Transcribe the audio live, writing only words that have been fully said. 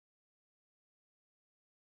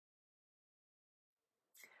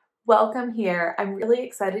Welcome here. I'm really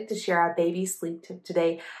excited to share our baby sleep tip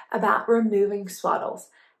today about removing swaddles,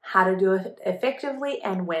 how to do it effectively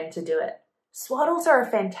and when to do it. Swaddles are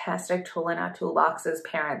a fantastic tool in our toolbox as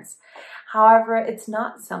parents. However, it's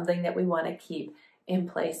not something that we want to keep in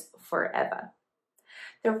place forever.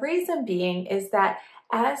 The reason being is that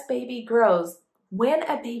as baby grows, when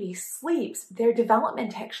a baby sleeps, their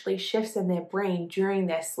development actually shifts in their brain during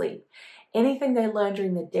their sleep. Anything they learn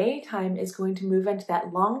during the daytime is going to move into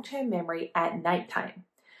that long-term memory at nighttime.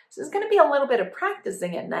 So there's going to be a little bit of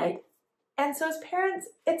practicing at night. And so as parents,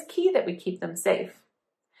 it's key that we keep them safe.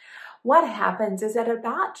 What happens is at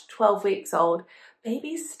about 12 weeks old,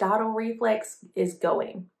 baby's startle reflex is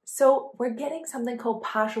going. So we're getting something called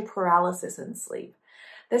partial paralysis in sleep.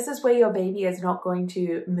 This is where your baby is not going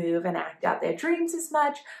to move and act out their dreams as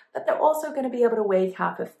much, but they're also going to be able to wake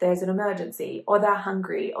up if there's an emergency, or they're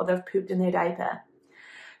hungry, or they've pooped in their diaper.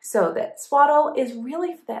 So that swaddle is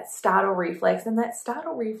really for that startle reflex, and that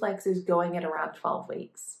startle reflex is going at around 12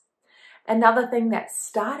 weeks. Another thing that's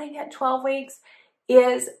starting at 12 weeks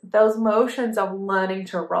is those motions of learning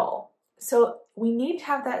to roll. So we need to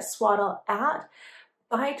have that swaddle out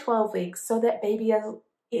by 12 weeks so that baby is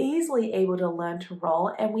easily able to learn to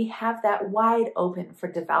roll, and we have that wide open for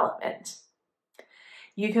development.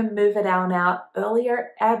 You can move it on out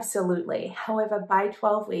earlier, absolutely. However, by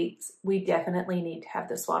 12 weeks, we definitely need to have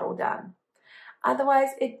the swaddle done.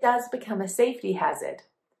 Otherwise, it does become a safety hazard.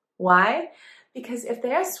 Why? Because if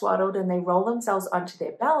they're swaddled and they roll themselves onto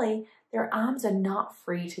their belly, their arms are not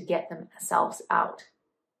free to get themselves out.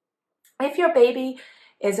 If your baby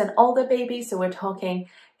is an older baby, so we're talking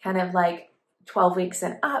kind of like 12 weeks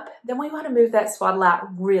and up, then we want to move that swaddle out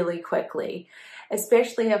really quickly,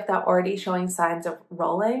 especially if they're already showing signs of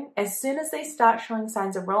rolling. As soon as they start showing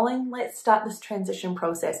signs of rolling, let's start this transition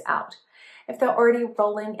process out. If they're already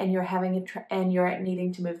rolling and you're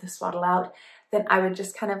needing to move the swaddle out, then I would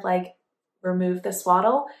just kind of like remove the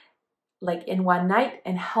swaddle like in one night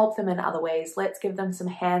and help them in other ways. Let's give them some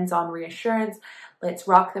hands-on reassurance. Let's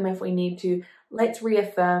rock them if we need to. Let's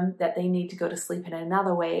reaffirm that they need to go to sleep in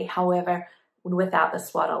another way. However, without the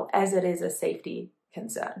swaddle, as it is a safety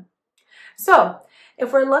concern. So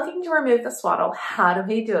if we're looking to remove the swaddle, how do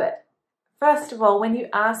we do it? First of all, when you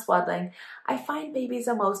are swaddling, I find babies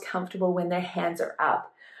are most comfortable when their hands are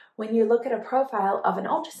up. When you look at a profile of an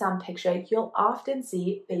ultrasound picture, you'll often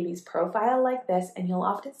see baby's profile like this, and you'll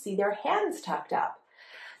often see their hands tucked up.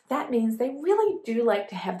 That means they really do like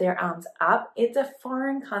to have their arms up. It's a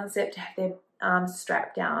foreign concept to have their arms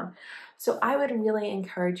strapped down. So I would really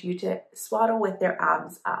encourage you to swaddle with their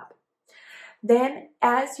arms up. Then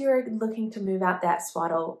as you're looking to move out that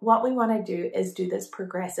swaddle, what we want to do is do this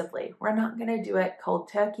progressively. We're not going to do it cold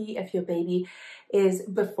turkey if your baby is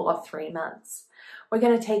before 3 months. We're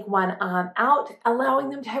going to take one arm out,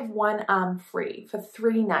 allowing them to have one arm free for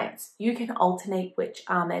 3 nights. You can alternate which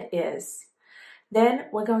arm it is. Then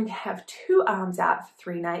we're going to have 2 arms out for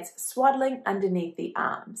 3 nights, swaddling underneath the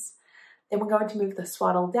arms. Then we're going to move the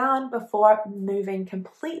swaddle down before moving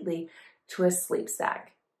completely to a sleep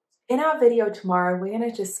sack. In our video tomorrow, we're going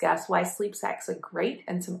to discuss why sleep sacks are great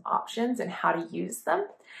and some options and how to use them.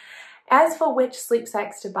 As for which sleep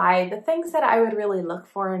sacks to buy, the things that I would really look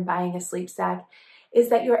for in buying a sleep sack is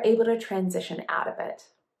that you're able to transition out of it.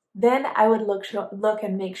 Then I would look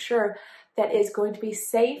and make sure that it's going to be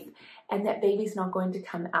safe and that baby's not going to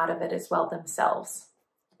come out of it as well themselves.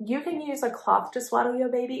 You can use a cloth to swaddle your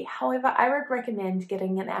baby. However, I would recommend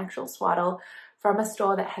getting an actual swaddle from a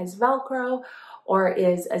store that has Velcro or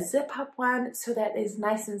is a zip-up one so that is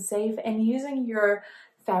nice and safe, and using your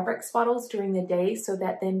fabric swaddles during the day so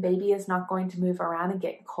that then baby is not going to move around and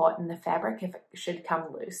get caught in the fabric if it should come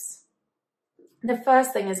loose. The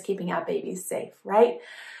first thing is keeping our babies safe, right?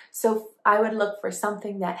 So I would look for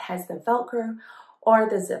something that has the Velcro or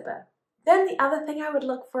the zipper. Then the other thing I would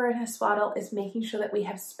look for in a swaddle is making sure that we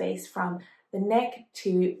have space from the neck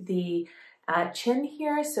to the chin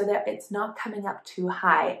here so that it's not coming up too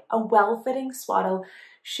high. A well-fitting swaddle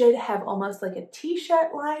should have almost like a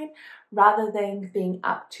t-shirt line rather than being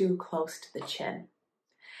up too close to the chin.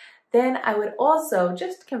 Then I would also,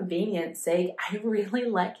 just convenience sake, I really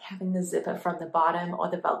like having the zipper from the bottom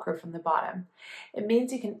or the Velcro from the bottom. It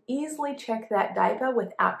means you can easily check that diaper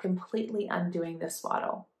without completely undoing the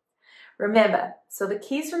swaddle. Remember, so the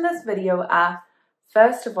keys from this video are,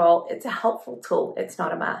 first of all, it's a helpful tool. It's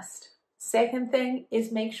not a must. Second thing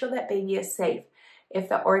is make sure that baby is safe. If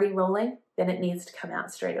they're already rolling, then it needs to come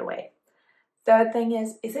out straight away. Third thing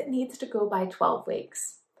is it needs to go by 12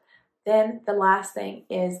 weeks. Then the last thing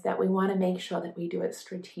is that we want to make sure that we do it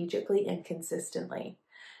strategically and consistently.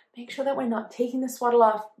 Make sure that we're not taking the swaddle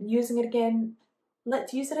off, using it again,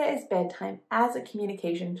 Let's use it as bedtime as a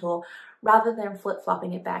communication tool rather than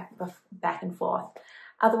flip-flopping it back and forth.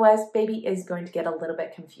 Otherwise, baby is going to get a little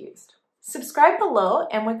bit confused. Subscribe below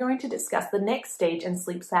and we're going to discuss the next stage in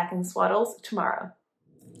sleep sack and swaddles tomorrow.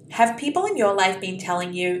 Have people in your life been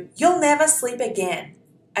telling you, you'll never sleep again?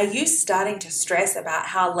 Are you starting to stress about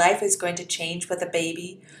how life is going to change with a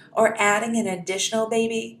baby or adding an additional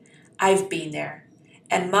baby? I've been there.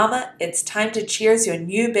 And mama, it's time to cheers your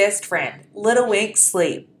new best friend, Little Wink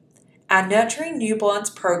Sleep. Our Nurturing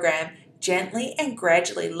Newborns program gently and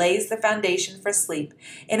gradually lays the foundation for sleep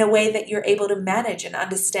in a way that you're able to manage and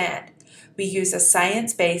understand. We use a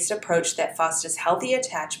science-based approach that fosters healthy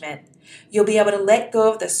attachment. You'll be able to let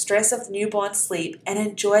go of the stress of newborn sleep and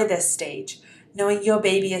enjoy this stage, knowing your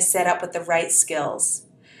baby is set up with the right skills.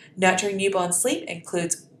 Nurturing Newborn Sleep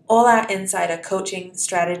includes all our insider coaching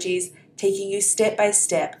strategies, taking you step by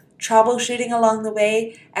step, troubleshooting along the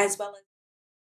way, as well as